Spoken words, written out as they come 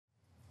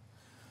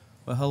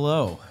Well,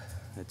 hello.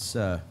 It's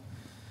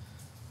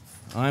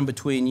I'm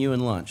between you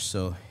and lunch,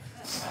 so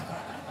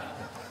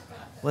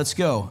let's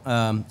go.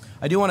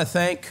 I do want to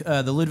thank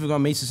the Ludwig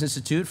von Mises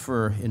Institute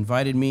for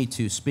inviting me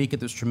to speak at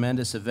this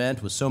tremendous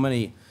event with so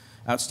many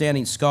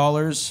outstanding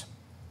scholars.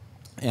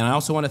 And I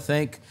also want to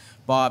thank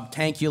Bob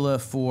Tankula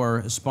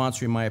for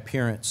sponsoring my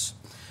appearance.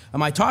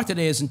 My talk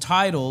today is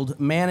entitled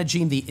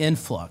Managing the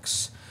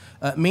Influx,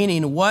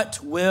 meaning what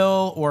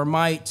will or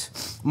might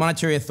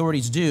monetary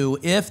authorities do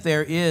if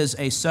there is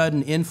a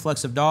sudden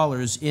influx of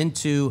dollars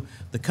into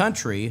the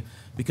country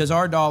because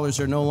our dollars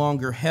are no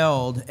longer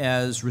held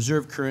as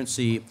reserve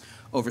currency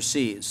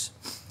overseas.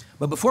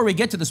 But before we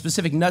get to the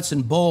specific nuts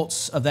and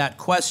bolts of that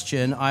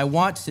question, I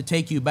want to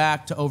take you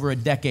back to over a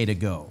decade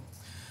ago.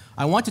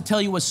 I want to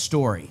tell you a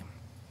story,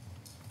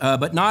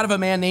 but not of a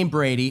man named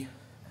Brady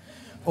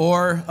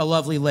or a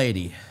lovely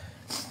lady.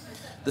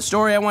 The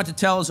story I want to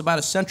tell is about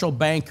a central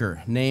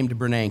banker named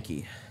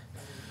Bernanke.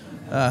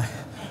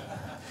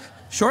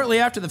 Shortly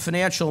after the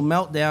financial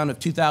meltdown of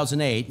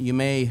 2008, you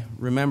may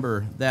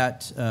remember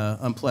that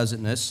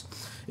unpleasantness.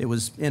 It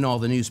was in all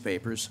the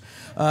newspapers.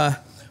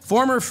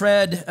 Former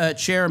Fed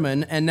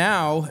chairman and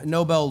now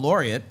Nobel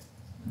laureate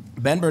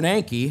Ben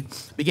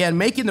Bernanke began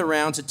making the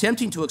rounds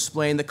attempting to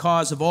explain the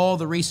cause of all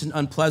the recent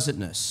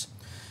unpleasantness.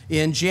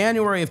 In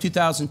January of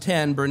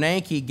 2010,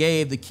 Bernanke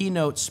gave the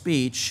keynote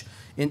speech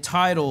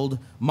entitled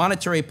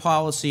Monetary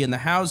Policy and the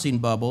Housing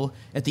Bubble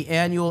at the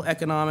annual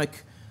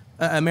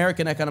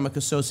American Economic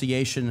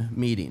Association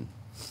meeting.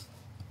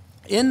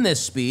 In this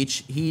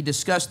speech, he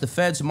discussed the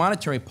Fed's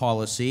monetary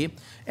policy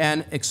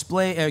and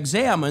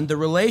examined the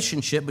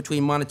relationship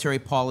between monetary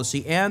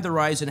policy and the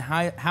rise in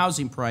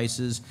housing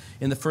prices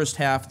in the first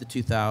half of the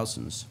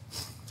 2000s.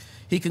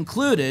 He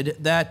concluded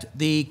that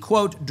the,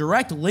 quote,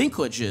 direct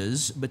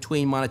linkages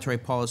between monetary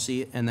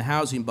policy and the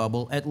housing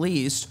bubble, at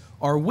least,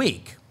 are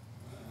weak.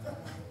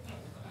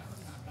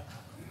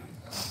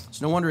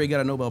 No wonder he got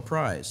a Nobel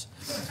Prize.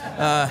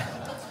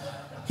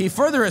 He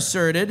further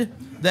asserted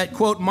that,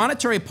 quote,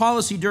 monetary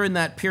policy during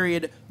that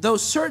period, though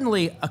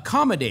certainly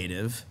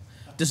accommodative,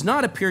 does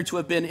not appear to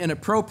have been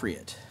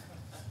inappropriate.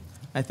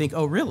 I think,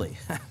 oh, really?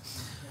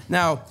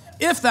 Now,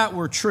 if that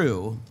were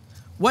true,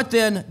 what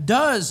then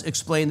does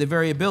explain the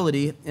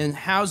variability in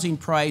housing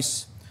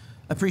price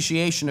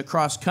appreciation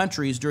across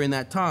countries during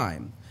that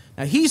time?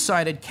 Now, he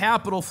cited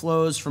capital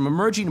flows from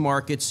emerging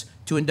markets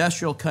to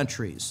industrial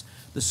countries,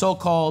 the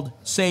so-called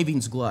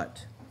savings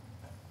glut.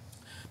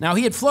 Now,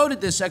 he had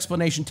floated this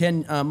explanation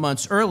 10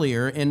 months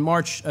earlier in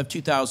March of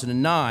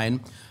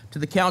 2009 to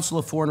the Council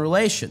of Foreign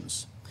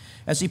Relations.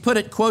 As he put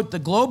it, quote, the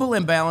global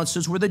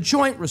imbalances were the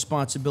joint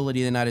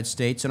responsibility of the United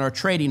States and our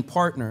trading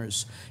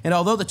partners. And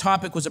although the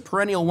topic was a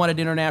perennial one at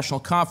international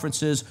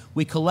conferences,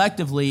 we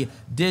collectively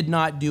did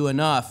not do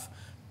enough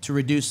to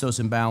reduce those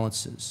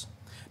imbalances.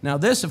 Now,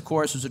 this, of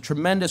course, was a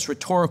tremendous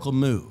rhetorical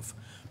move.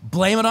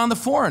 Blame it on the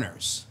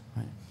foreigners.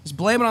 Just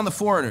blame it on the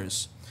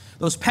foreigners.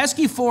 Those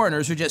pesky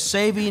foreigners are just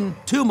saving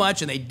too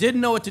much, and they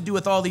didn't know what to do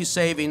with all these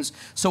savings.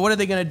 So what are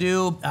they going to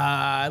do?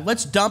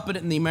 Let's dump it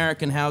in the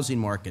American housing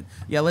market.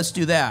 Yeah, let's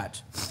do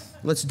that.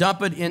 Let's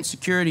dump it in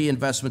security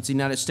investments in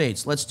the United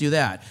States. Let's do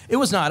that. It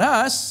was not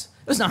us.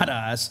 It was not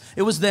us.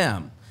 It was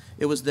them.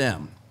 It was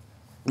them.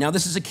 Now,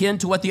 this is akin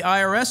to what the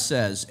IRS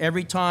says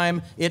every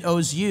time it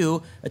owes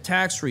you a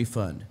tax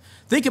refund.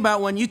 Think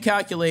about when you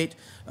calculate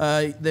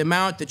the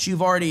amount that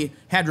you've already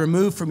had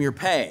removed from your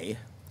pay,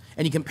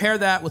 and you compare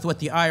that with what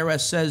the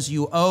IRS says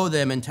you owe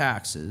them in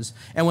taxes,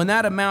 and when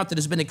that amount that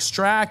has been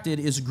extracted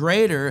is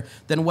greater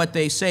than what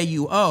they say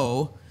you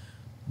owe,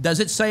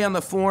 does it say on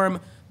the form,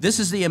 this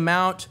is the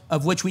amount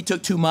of which we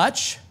took too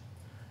much?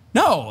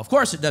 No, of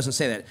course it doesn't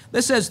say that.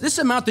 This says this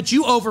amount that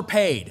you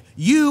overpaid.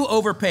 You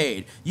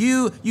overpaid.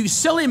 You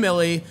silly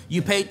Millie,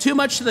 you paid too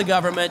much to the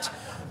government.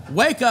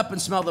 Wake up and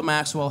smell the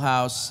Maxwell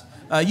House.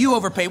 You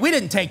overpaid. We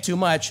didn't take too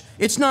much.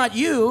 It's not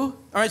you,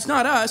 or it's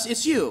not us,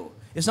 it's you.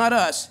 It's not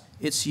us,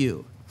 it's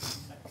you.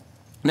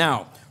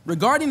 Now,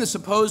 regarding the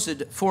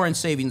supposed foreign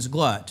savings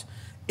glut,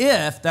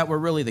 if that were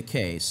really the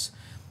case,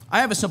 I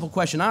have a simple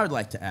question I would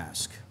like to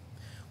ask.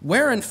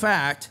 Where, in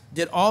fact,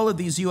 did all of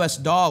these U.S.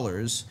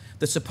 dollars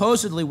that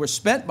supposedly were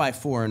spent by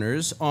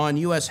foreigners on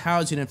U.S.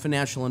 housing and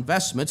financial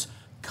investments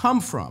come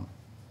from?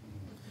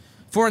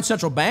 Foreign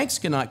central banks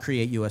cannot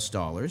create U.S.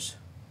 dollars.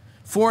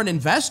 Foreign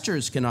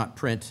investors cannot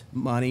print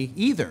money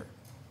either.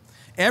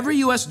 Every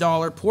U.S.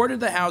 dollar poured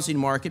into the housing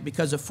market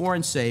because of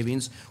foreign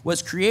savings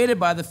was created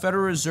by the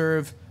Federal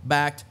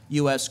Reserve-backed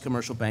U.S.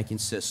 commercial banking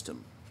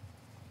system.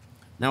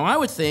 Now, I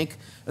would think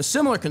a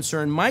similar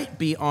concern might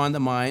be on the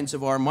minds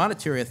of our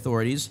monetary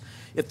authorities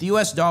if the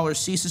U.S. dollar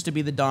ceases to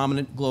be the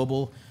dominant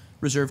global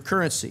reserve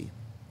currency.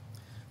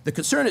 The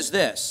concern is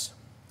this: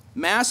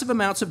 massive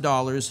amounts of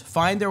dollars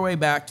find their way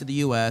back to the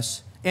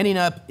U.S., ending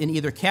up in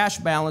either cash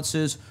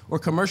balances or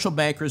commercial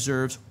bank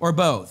reserves, or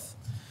both.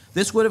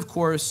 This would, of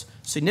course,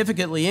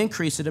 significantly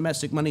increase the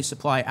domestic money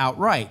supply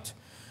outright.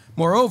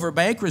 Moreover,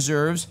 bank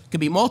reserves can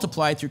be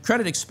multiplied through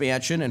credit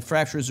expansion and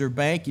fractional reserve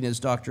banking, as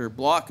Dr.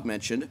 Block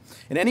mentioned.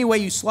 And any way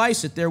you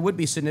slice it, there would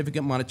be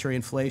significant monetary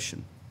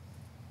inflation.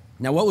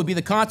 Now, what would be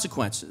the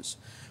consequences?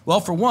 Well,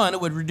 for one,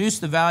 it would reduce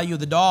the value of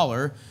the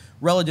dollar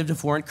relative to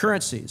foreign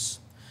currencies.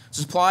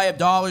 The supply of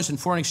dollars in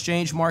foreign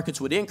exchange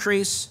markets would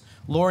increase,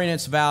 lowering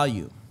its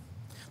value.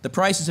 The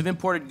prices of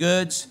imported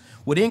goods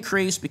would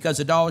increase because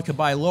the dollar could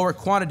buy lower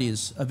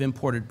quantities of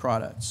imported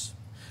products.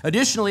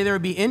 Additionally, there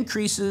would be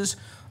increases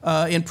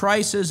in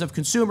prices of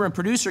consumer and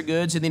producer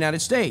goods in the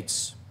United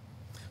States.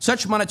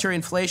 Such monetary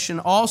inflation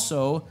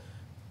also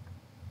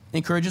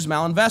encourages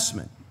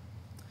malinvestment,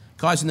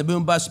 causing the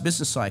boom-bust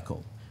business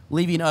cycle,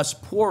 leaving us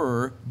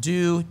poorer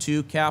due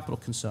to capital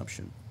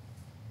consumption.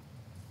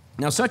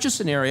 Now, such a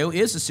scenario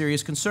is a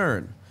serious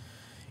concern.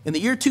 In the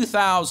year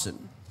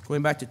 2000,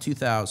 going back to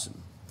 2000,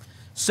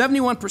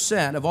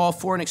 71% of all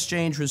foreign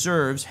exchange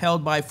reserves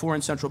held by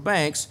foreign central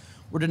banks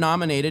were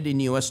denominated in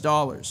U.S.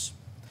 dollars.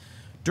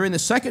 During the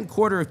second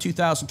quarter of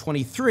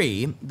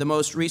 2023, the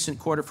most recent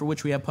quarter for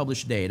which we have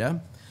published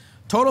data,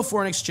 total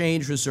foreign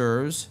exchange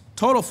reserves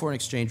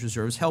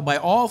held by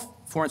all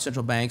foreign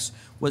central banks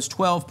was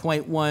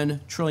 $12.1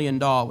 trillion.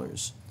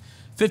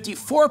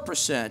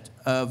 54%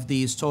 of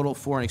these total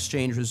foreign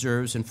exchange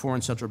reserves in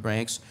foreign central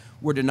banks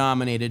were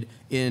denominated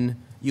in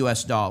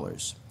U.S.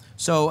 dollars.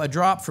 So a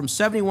drop from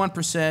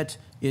 71%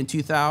 in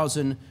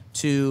 2000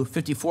 to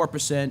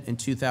 54% in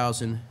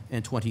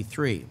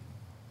 2023.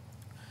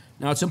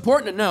 Now, it's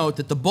important to note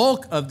that the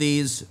bulk of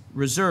these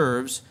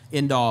reserves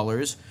in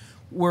dollars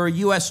were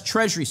U.S.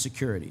 Treasury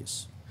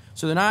securities.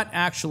 So they're not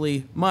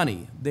actually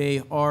money.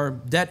 They are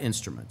debt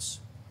instruments.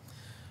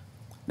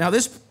 Now,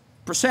 this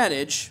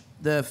percentage,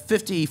 the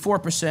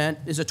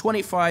 54%, is a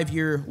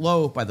 25-year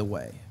low, by the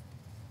way.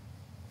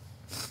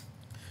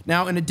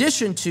 Now, in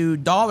addition to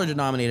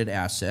dollar-denominated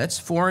assets,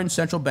 foreign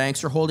central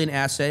banks are holding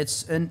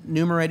assets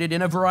enumerated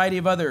in a variety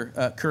of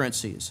other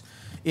currencies.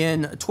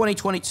 In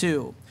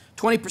 2022,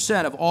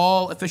 20% of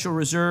all official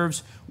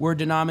reserves were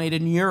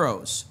denominated in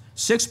euros,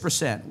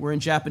 6% were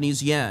in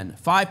Japanese yen,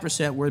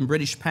 5% were in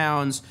British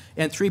pounds,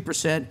 and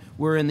 3%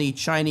 were in the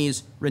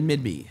Chinese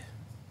renminbi.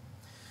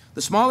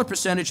 The smaller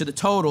percentage of the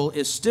total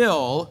is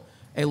still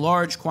a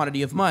large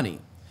quantity of money.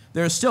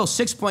 There is still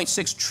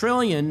 $6.6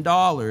 trillion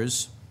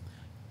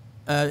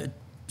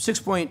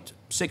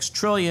 $6.6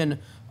 trillion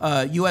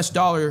US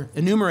dollar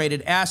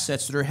enumerated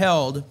assets that are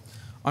held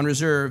on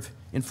reserve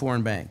in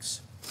foreign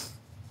banks,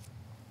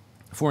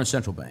 foreign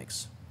central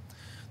banks.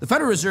 The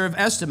Federal Reserve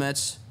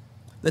estimates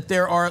that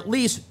there are at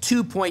least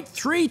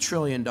 $2.3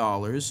 trillion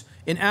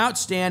in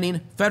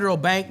outstanding federal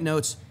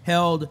banknotes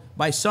held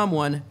by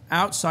someone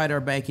outside our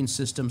banking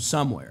system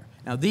somewhere.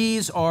 Now,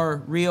 these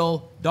are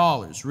real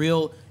dollars,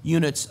 real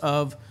units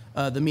of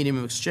the medium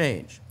of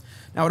exchange.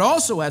 Now, it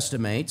also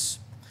estimates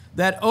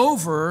that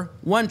over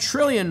 $1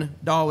 trillion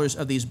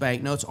of these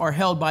banknotes are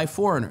held by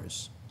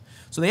foreigners.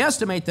 So they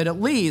estimate that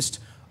at least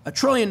 $1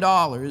 trillion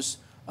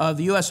of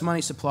the U.S.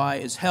 money supply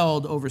is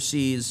held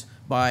overseas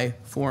by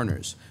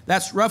foreigners.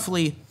 That's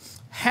roughly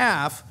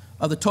half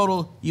of the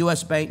total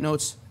U.S.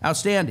 banknotes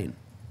outstanding.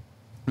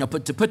 Now,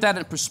 to put that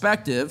in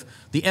perspective,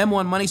 the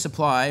M1 money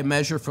supply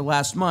measure for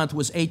last month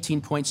was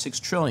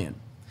 $18.6 trillion.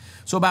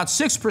 So about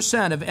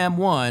 6% of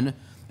M1,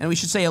 and we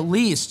should say at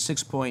least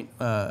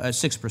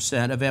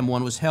 6% of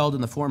M1 was held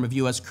in the form of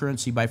U.S.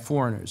 currency by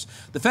foreigners.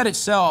 The Fed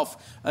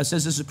itself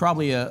says this is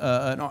probably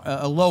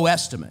a low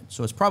estimate,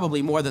 so it's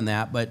probably more than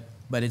that, but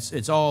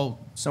it's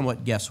all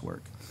somewhat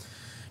guesswork.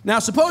 Now,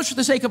 suppose for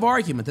the sake of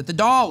argument that the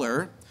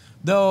dollar,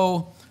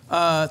 though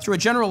through a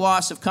general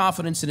loss of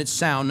confidence in its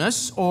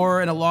soundness,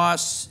 or in a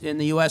loss in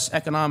the U.S.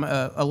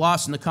 a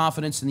loss in the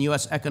confidence in the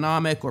U.S.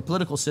 economic or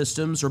political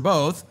systems, or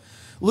both,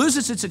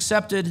 loses its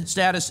accepted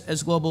status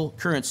as global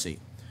currency.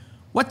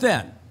 What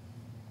then?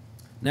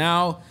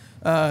 Now,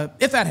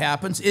 if that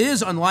happens, it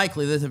is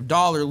unlikely that if the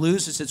dollar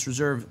loses its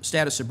reserve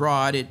status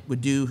abroad, it would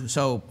do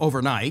so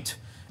overnight.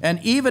 And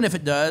even if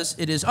it does,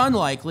 it is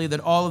unlikely that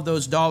all of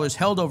those dollars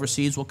held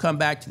overseas will come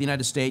back to the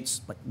United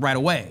States right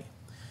away.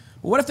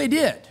 But what if they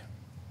did?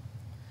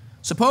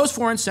 Suppose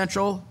foreign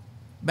central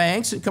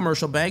banks and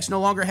commercial banks no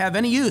longer have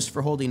any use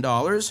for holding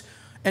dollars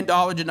and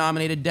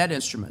dollar-denominated debt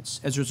instruments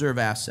as reserve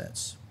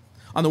assets.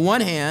 On the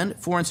one hand,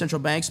 foreign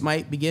central banks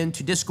might begin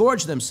to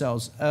disgorge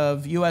themselves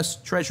of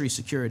U.S. Treasury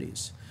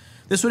securities.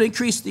 This would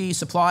increase the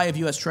supply of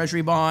U.S.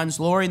 Treasury bonds,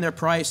 lowering their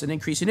price and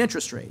increasing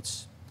interest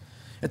rates.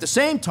 At the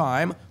same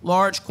time,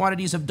 large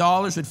quantities of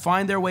dollars would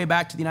find their way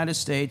back to the United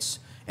States,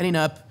 ending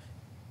up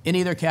in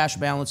either cash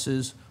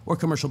balances or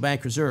commercial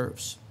bank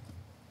reserves.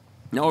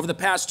 Now, over the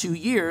past 2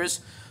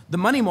 years, the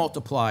money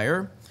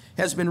multiplier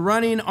has been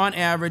running on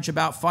average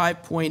about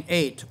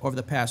 5.8 over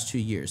the past 2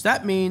 years.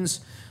 That means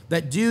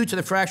that due to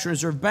the fractional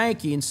reserve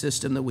banking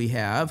system that we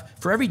have,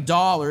 for every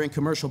dollar in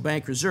commercial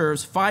bank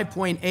reserves,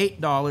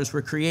 $5.8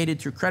 were created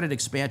through credit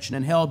expansion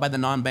and held by the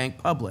non-bank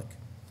public.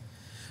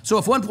 So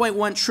if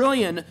 $1.1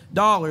 trillion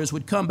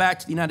would come back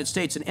to the United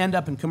States and end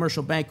up in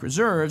commercial bank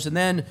reserves and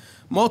then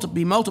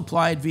be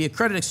multiplied via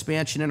credit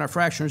expansion in our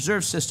fractional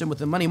reserve system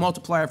with a money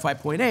multiplier of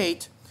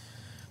 5.8,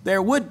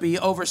 there would be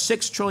over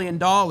 $6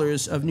 trillion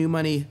of new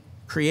money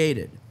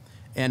created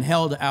and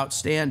held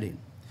outstanding.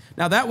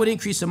 Now, that would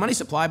increase the money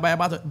supply by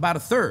about a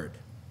third.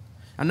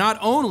 And not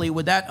only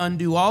would that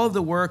undo all of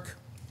the work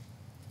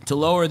to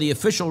lower the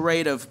official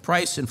rate of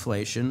price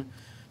inflation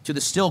to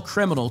the still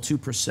criminal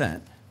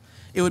 2%,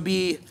 it would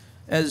be,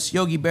 as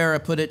Yogi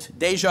Berra put it,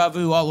 deja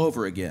vu all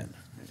over again.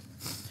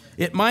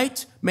 It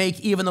might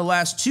make even the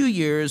last 2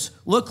 years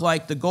look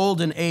like the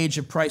golden age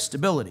of price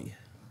stability.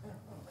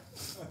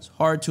 It's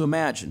hard to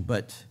imagine,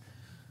 but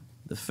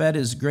the Fed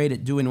is great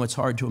at doing what's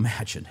hard to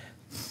imagine.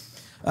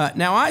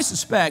 Now, I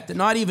suspect that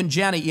not even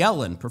Janet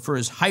Yellen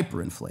prefers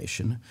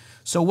hyperinflation.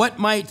 So what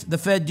might the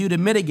Fed do to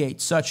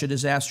mitigate such a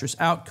disastrous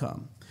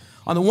outcome?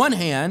 On the one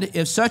hand,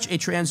 if such a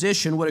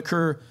transition would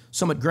occur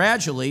somewhat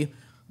gradually,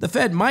 the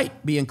Fed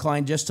might be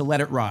inclined just to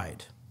let it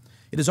ride.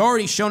 It has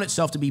already shown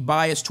itself to be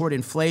biased toward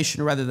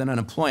inflation rather than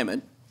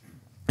unemployment.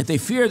 If they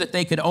fear that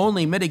they could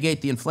only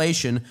mitigate the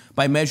inflation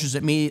by measures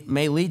that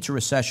may lead to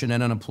recession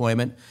and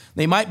unemployment,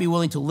 they might be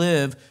willing to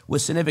live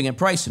with significant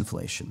price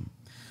inflation.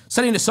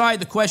 Setting aside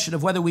the question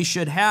of whether we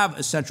should have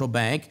a central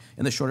bank,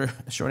 and the short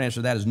answer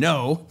to that is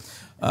no,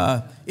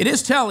 it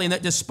is telling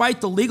that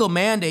despite the legal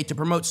mandate to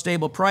promote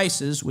stable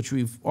prices, which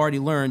we've already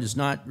learned is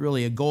not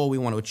really a goal we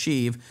want to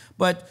achieve,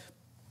 but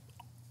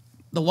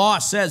the law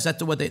says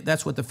that's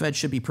what the Fed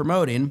should be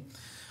promoting,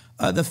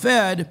 the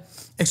Fed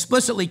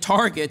explicitly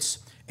targets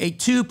a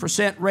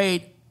 2%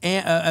 rate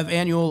of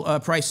annual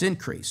price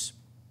increase.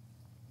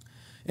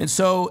 And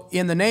so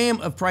in the name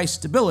of price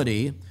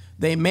stability,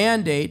 they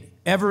mandate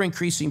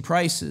ever-increasing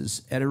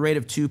prices at a rate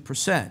of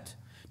 2%.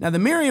 Now, the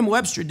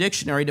Merriam-Webster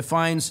dictionary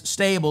defines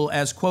stable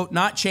as, quote,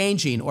 not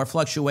changing or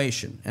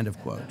fluctuation, end of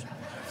quote.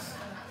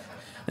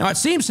 Now, it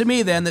seems to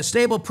me, then, that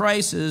stable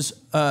prices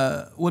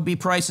would be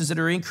prices that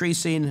are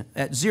increasing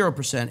at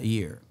 0% a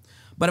year.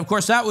 But, of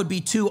course, that would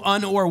be too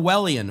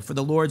un-Orwellian for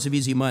the lords of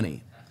easy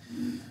money.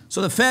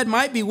 So the Fed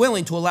might be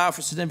willing to allow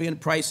for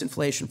significant price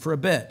inflation for a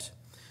bit.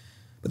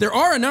 But there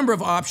are a number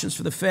of options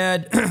for the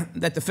Fed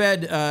that the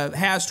Fed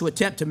has to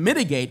attempt to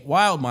mitigate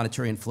wild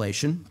monetary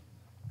inflation.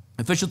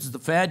 Officials at the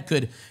Fed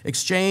could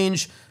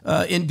exchange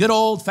in good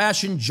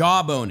old-fashioned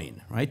jawboning,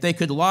 right? They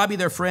could lobby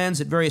their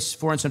friends at various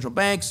foreign central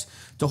banks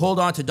to hold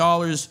on to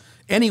dollars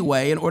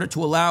anyway in order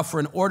to allow for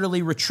an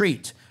orderly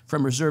retreat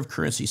from reserve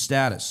currency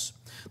status.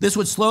 This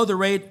would slow the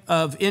rate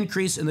of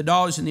increase in the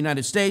dollars in the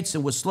United States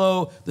and would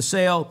slow the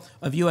sale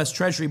of U.S.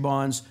 Treasury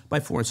bonds by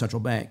foreign central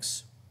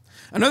banks.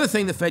 Another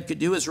thing the Fed could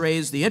do is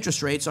raise the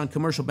interest rates on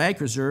commercial bank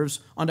reserves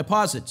on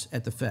deposits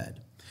at the Fed.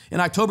 In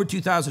October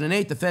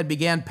 2008, the Fed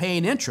began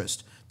paying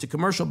interest to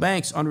commercial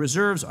banks on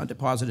reserves on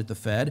deposit at the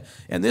Fed,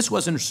 and this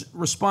was in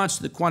response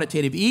to the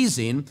quantitative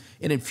easing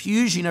and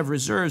infusion of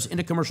reserves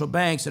into commercial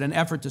banks in an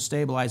effort to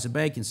stabilize the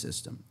banking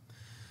system.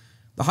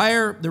 The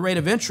higher the rate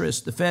of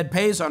interest the Fed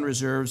pays on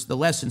reserves, the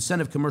less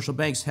incentive commercial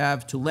banks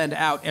have to lend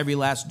out every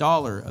last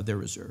dollar of their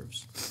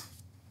reserves.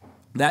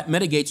 That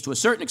mitigates, to a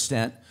certain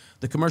extent,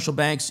 the commercial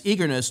bank's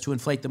eagerness to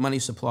inflate the money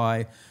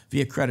supply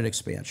via credit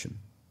expansion.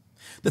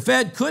 The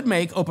Fed could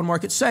make open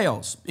market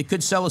sales. It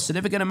could sell a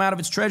significant amount of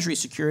its Treasury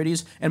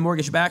securities and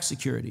mortgage-backed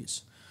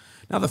securities.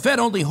 Now, the Fed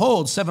only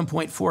holds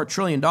 $7.4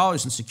 trillion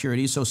in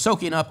securities, so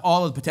soaking up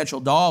all of the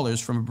potential dollars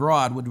from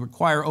abroad would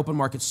require open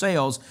market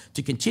sales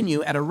to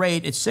continue at a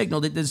rate it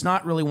signaled it does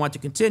not really want to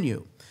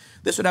continue.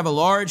 This would have a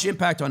large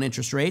impact on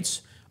interest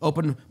rates.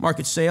 Open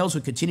market sales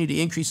would continue to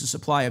increase the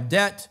supply of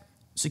debt,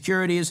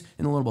 securities,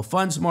 in the loanable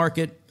funds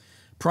market.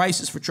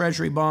 Prices for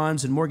Treasury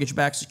bonds and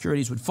mortgage-backed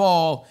securities would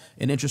fall,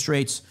 and interest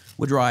rates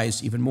would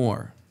rise even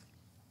more.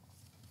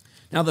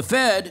 Now, the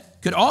Fed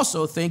could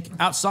also think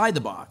outside the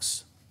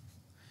box.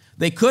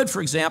 They could,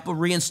 for example,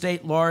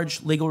 reinstate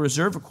large legal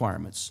reserve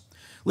requirements.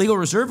 Legal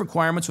reserve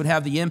requirements would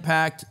have the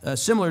impact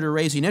similar to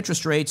raising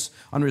interest rates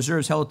on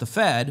reserves held at the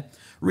Fed.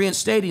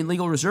 Reinstating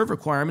legal reserve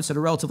requirements at a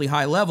relatively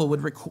high level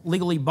would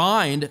legally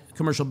bind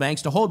commercial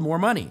banks to hold more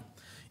money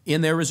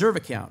in their reserve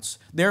accounts,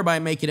 thereby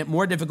making it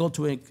more difficult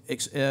to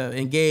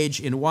engage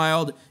in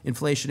wild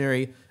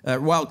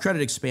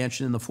credit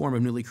expansion in the form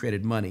of newly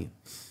created money.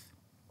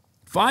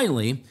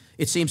 Finally,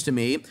 it seems to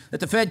me that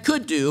the Fed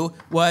could do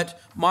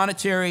what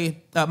modern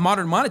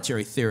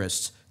monetary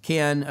theorists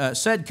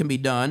said can be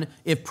done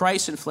if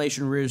price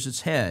inflation rears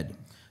its head,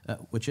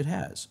 which it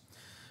has.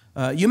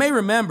 You may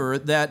remember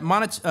that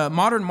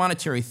modern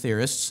monetary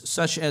theorists,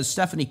 such as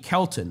Stephanie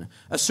Kelton,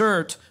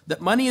 assert that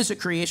money is a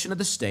creation of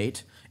the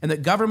state and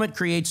that government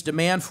creates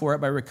demand for it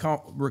by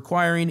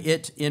requiring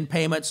it in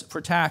payments for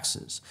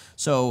taxes.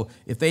 So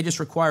if they just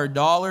require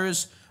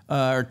dollars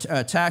or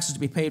taxes to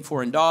be paid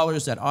for in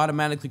dollars, that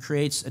automatically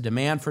creates a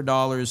demand for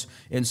dollars.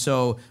 And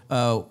so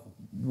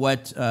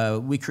what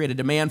we create a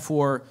demand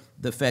for,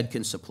 the Fed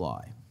can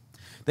supply.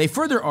 They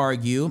further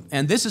argue,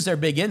 and this is their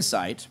big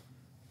insight,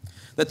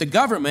 that the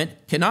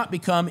government cannot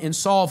become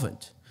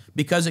insolvent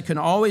because it can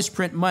always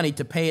print money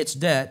to pay its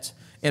debt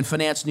and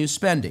finance new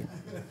spending.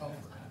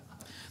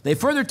 They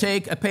further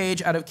take a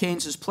page out of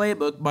Keynes's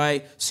playbook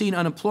by seeing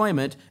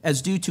unemployment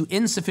as due to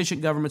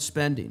insufficient government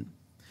spending.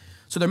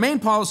 So their main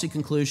policy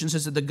conclusions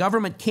is that the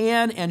government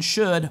can and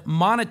should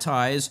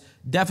monetize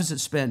deficit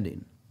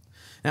spending.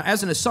 Now,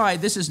 as an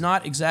aside, this is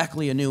not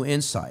exactly a new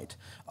insight.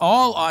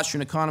 All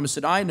Austrian economists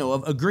that I know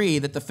of agree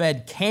that the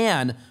Fed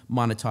can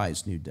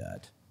monetize new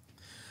debt.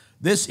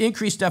 This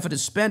increased deficit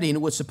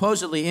spending would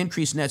supposedly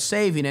increase net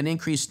saving and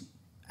increase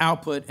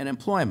output and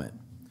employment.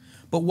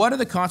 But what are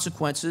the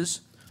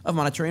consequences of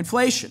monetary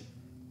inflation?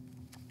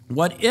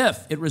 What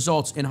if it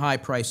results in high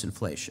price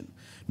inflation?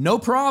 No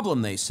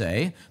problem, they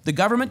say. The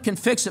government can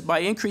fix it by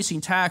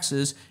increasing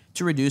taxes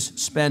to reduce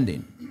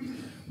spending.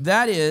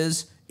 That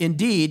is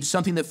indeed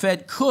something the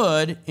Fed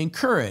could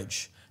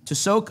encourage to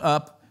soak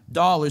up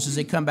dollars as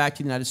they come back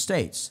to the United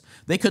States.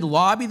 They could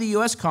lobby the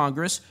U.S.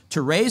 Congress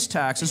to raise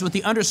taxes with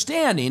the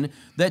understanding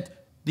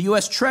that the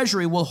U.S.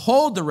 Treasury will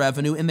hold the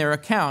revenue in their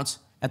accounts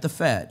at the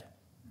Fed.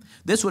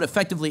 This would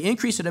effectively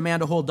increase the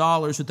demand to hold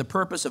dollars with the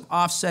purpose of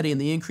offsetting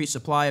the increased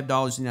supply of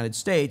dollars in the United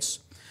States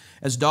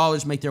as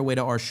dollars make their way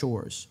to our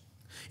shores.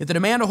 If the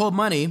demand to hold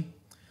money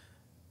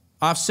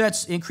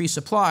offsets increased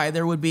supply,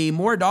 there would be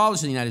more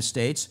dollars in the United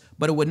States,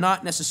 but it would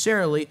not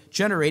necessarily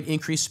generate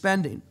increased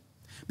spending,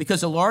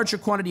 because a larger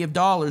quantity of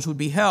dollars would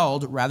be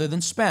held rather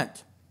than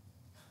spent.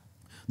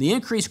 The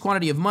increased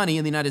quantity of money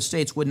in the United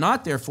States would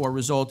not, therefore,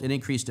 result in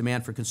increased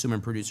demand for consumer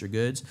and producer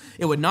goods.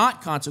 It would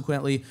not,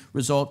 consequently,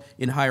 result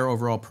in higher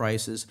overall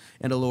prices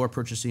and a lower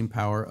purchasing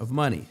power of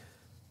money.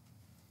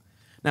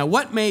 Now,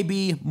 what may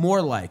be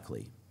more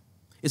likely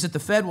is that the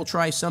Fed will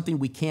try something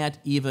we can't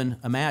even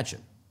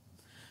imagine.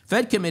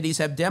 Fed committees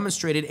have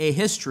demonstrated a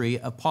history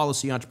of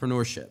policy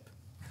entrepreneurship.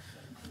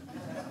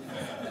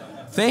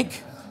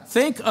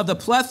 Think of the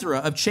plethora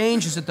of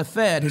changes that the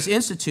Fed has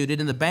instituted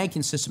in the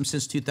banking system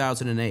since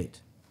 2008.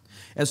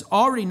 As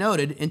already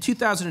noted, in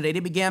 2008,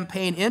 it began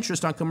paying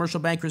interest on commercial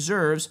bank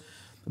reserves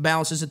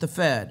balances at the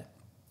Fed.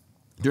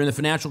 During the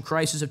financial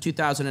crisis of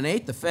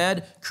 2008, the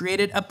Fed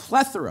created a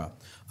plethora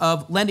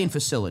of lending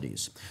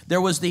facilities.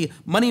 There was the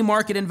money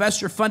market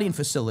investor funding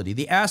facility,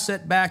 the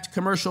asset-backed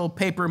commercial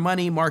paper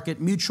money market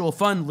mutual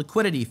fund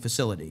liquidity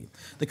facility,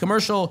 the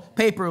commercial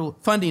paper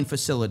funding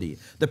facility,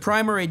 the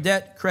primary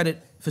debt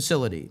credit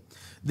facility,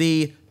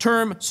 the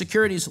term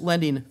securities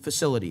lending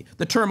facility,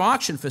 the term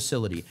auction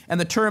facility,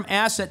 and the term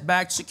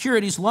asset-backed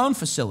securities loan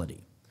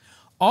facility.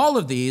 All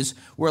of these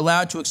were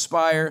allowed to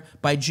expire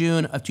by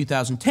June of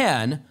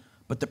 2010,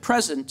 but the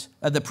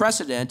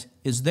precedent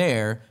is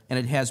there, and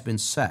it has been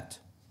set.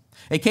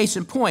 A case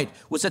in point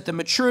was that the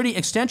maturity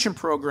extension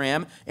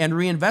program and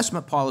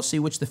reinvestment policy,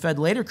 which the Fed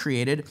later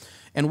created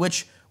and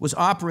which was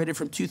operated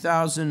from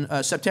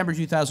September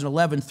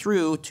 2011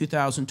 through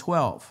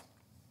 2012.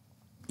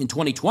 In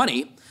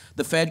 2020,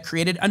 the Fed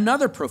created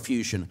another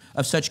profusion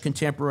of such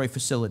contemporary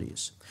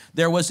facilities.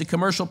 There was the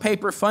commercial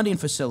paper funding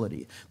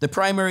facility, the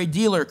primary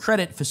dealer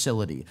credit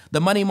facility,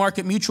 the money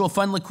market mutual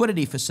fund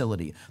liquidity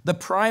facility, the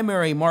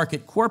primary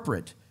market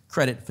corporate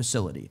credit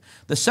facility,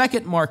 the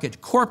second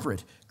market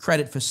corporate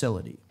credit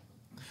facility,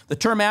 the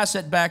term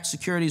asset-backed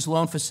securities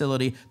loan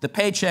facility, the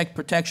Paycheck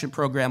Protection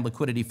Program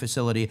liquidity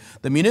facility,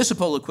 the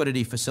municipal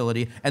liquidity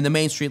facility, and the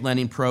Main Street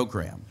Lending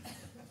Program.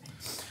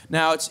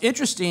 Now, it's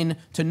interesting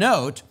to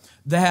note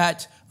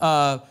that,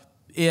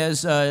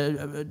 as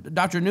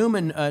Dr.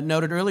 Newman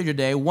noted earlier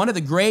today, one of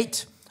the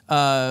great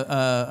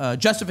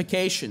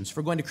justifications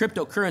for going to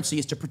cryptocurrency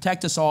is to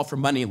protect us all from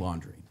money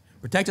laundering,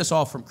 protect us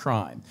all from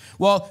crime.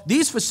 Well,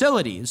 these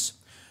facilities,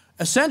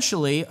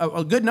 essentially,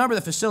 a good number of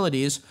the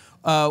facilities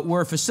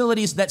were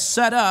facilities that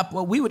set up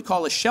what we would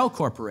call a shell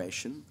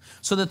corporation,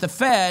 so that the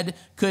Fed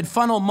could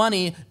funnel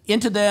money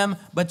into them,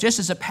 but just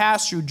as a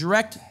pass-through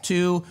direct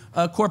to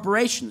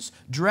corporations,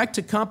 direct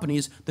to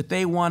companies that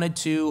they wanted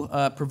to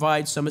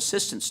provide some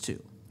assistance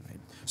to. Right?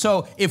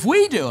 So if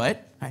we do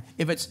it, right,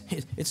 if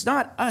it's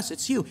not us,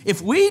 it's you.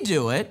 If we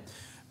do it,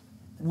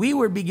 we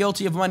would be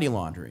guilty of money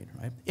laundering.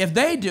 Right? If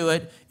they do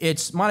it,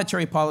 it's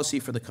monetary policy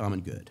for the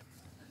common good.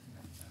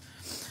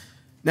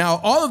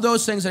 Now, all of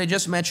those things that I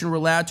just mentioned were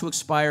allowed to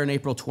expire in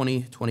April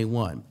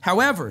 2021.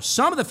 However,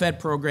 some of the Fed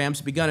programs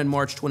begun in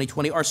March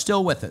 2020 are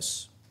still with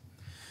us.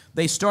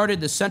 They started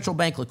the central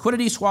bank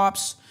liquidity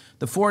swaps,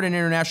 the Foreign and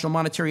International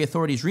Monetary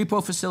Authority's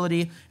repo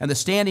facility, and the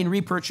standing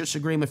repurchase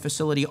agreement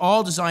facility,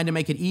 all designed to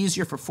make it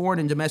easier for foreign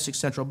and domestic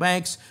central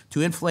banks to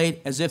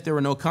inflate as if there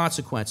were no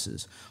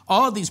consequences.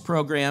 All of these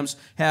programs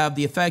have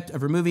the effect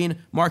of removing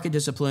market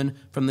discipline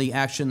from the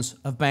actions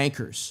of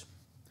bankers.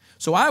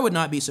 So I would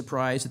not be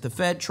surprised if the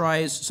Fed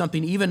tries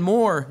something even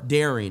more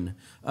daring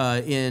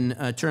in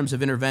terms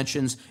of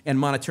interventions and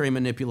monetary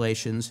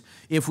manipulations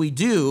if we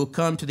do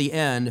come to the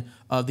end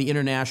of the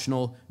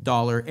international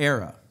dollar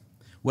era.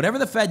 Whatever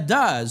the Fed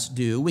does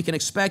do, we can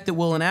expect that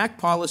we'll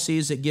enact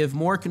policies that give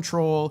more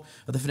control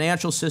of the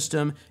financial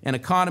system and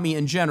economy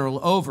in general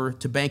over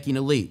to banking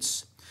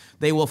elites.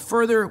 They will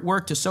further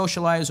work to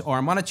socialize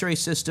our monetary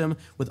system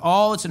with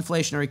all its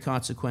inflationary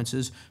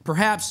consequences,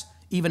 perhaps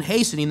even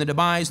hastening the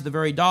demise of the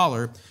very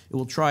dollar it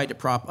will try to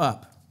prop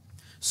up.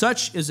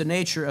 Such is the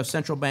nature of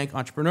central bank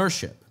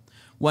entrepreneurship.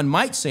 One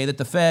might say that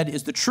the Fed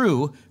is the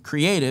true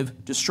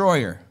creative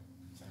destroyer.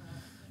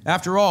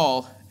 After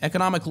all,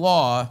 economic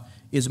law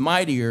is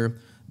mightier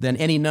than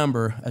any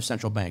number of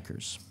central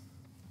bankers.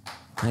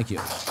 Thank you.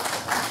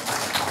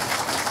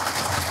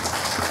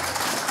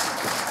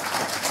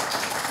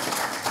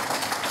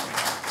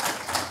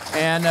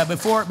 And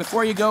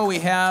before you go, we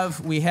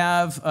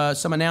have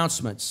some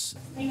announcements.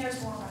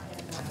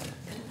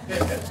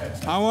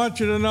 I want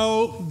you to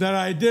know that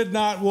I did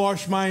not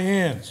wash my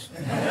hands.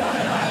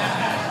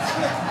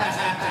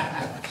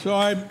 So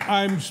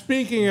I'm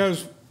speaking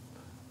as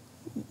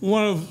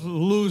one of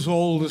Lou's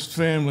oldest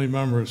family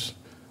members.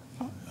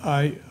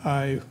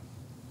 I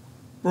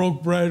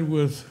broke bread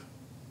with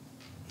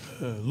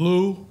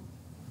Lou,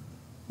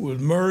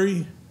 with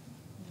Murray.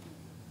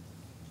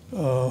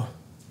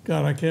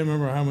 God, I can't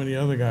remember how many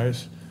other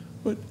guys.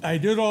 But I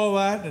did all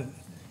that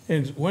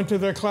and went to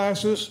their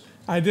classes.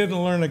 I didn't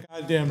learn a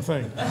goddamn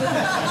thing. But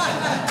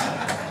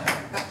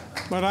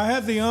I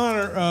had the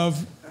honor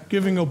of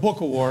giving a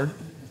book award.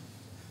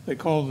 They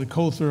call it the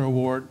Koether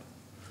Award.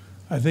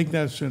 I think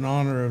that's in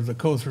honor of the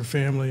Koether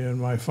family and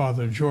my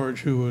father,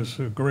 George, who was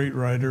a great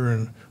writer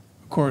and,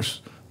 of course,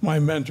 my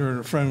mentor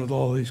and a friend with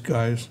all these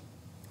guys.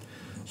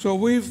 So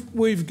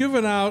we've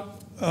given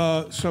out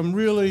some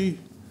really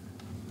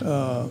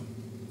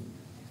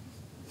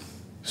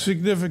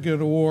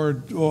significant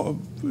award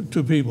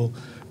to people.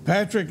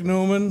 Patrick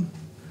Newman,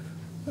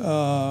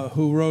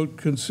 who wrote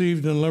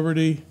Conceived in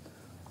Liberty,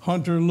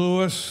 Hunter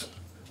Lewis,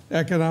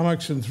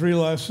 Economics in 3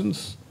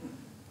 Lessons,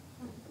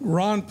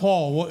 Ron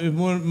Paul,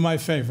 one of my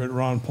favorite,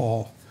 Ron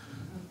Paul,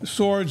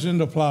 Swords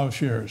into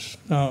Plowshares.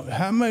 Now,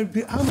 how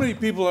many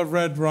people have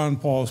read Ron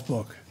Paul's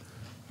book?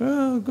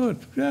 Oh, good.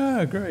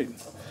 Yeah, great.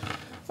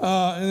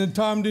 And then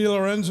Tom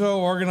DiLorenzo,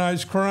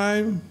 Organized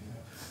Crime,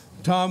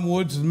 Tom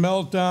Woods'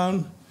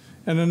 Meltdown,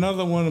 and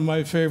another one of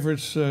my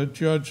favorites,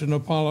 Judge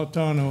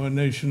Napolitano, A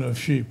Nation of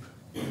Sheep.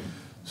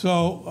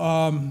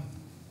 So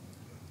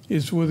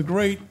it's with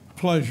great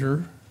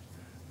pleasure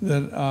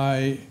that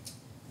I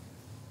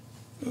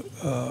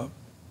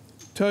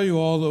tell you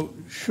all that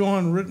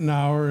Shawn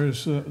Ritenour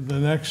is the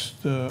next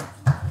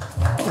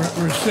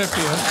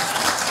recipient.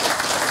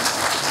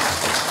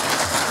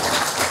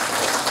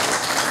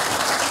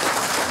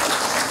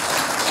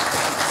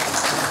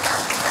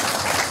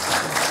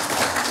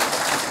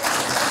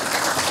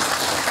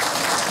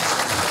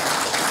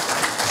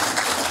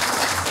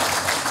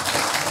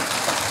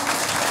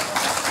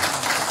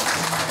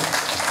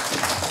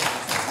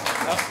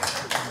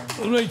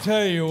 Let me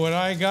tell you, when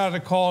I got a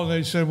call,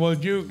 they said, well,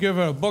 did you give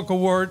a book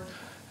award?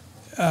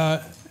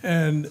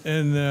 And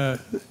it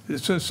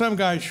said some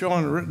guy,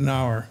 Shawn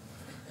Ritenour.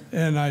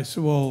 And I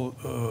said, well,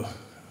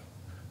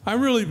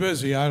 I'm really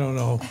busy, I don't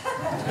know.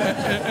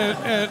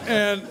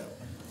 and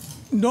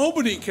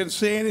nobody can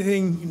say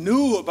anything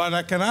new about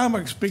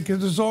economics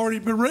because it's already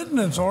been written,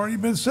 it's already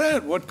been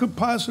said. What could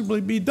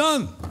possibly be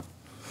done?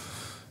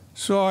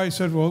 So I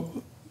said,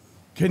 well,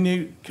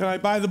 can I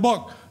buy the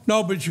book?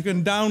 No, but you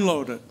can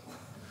download it.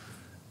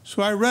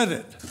 So I read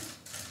it,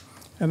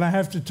 and I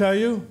have to tell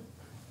you,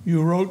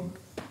 you wrote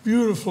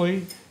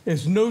beautifully.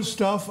 It's new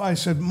stuff. I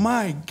said,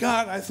 my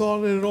God, I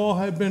thought it all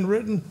had been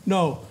written.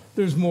 No,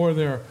 there's more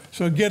there.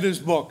 So get his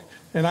book,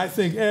 and I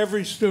think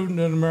every student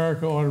in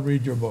America ought to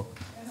read your book.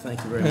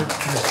 Thank you very much.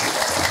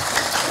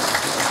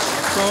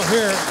 So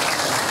here,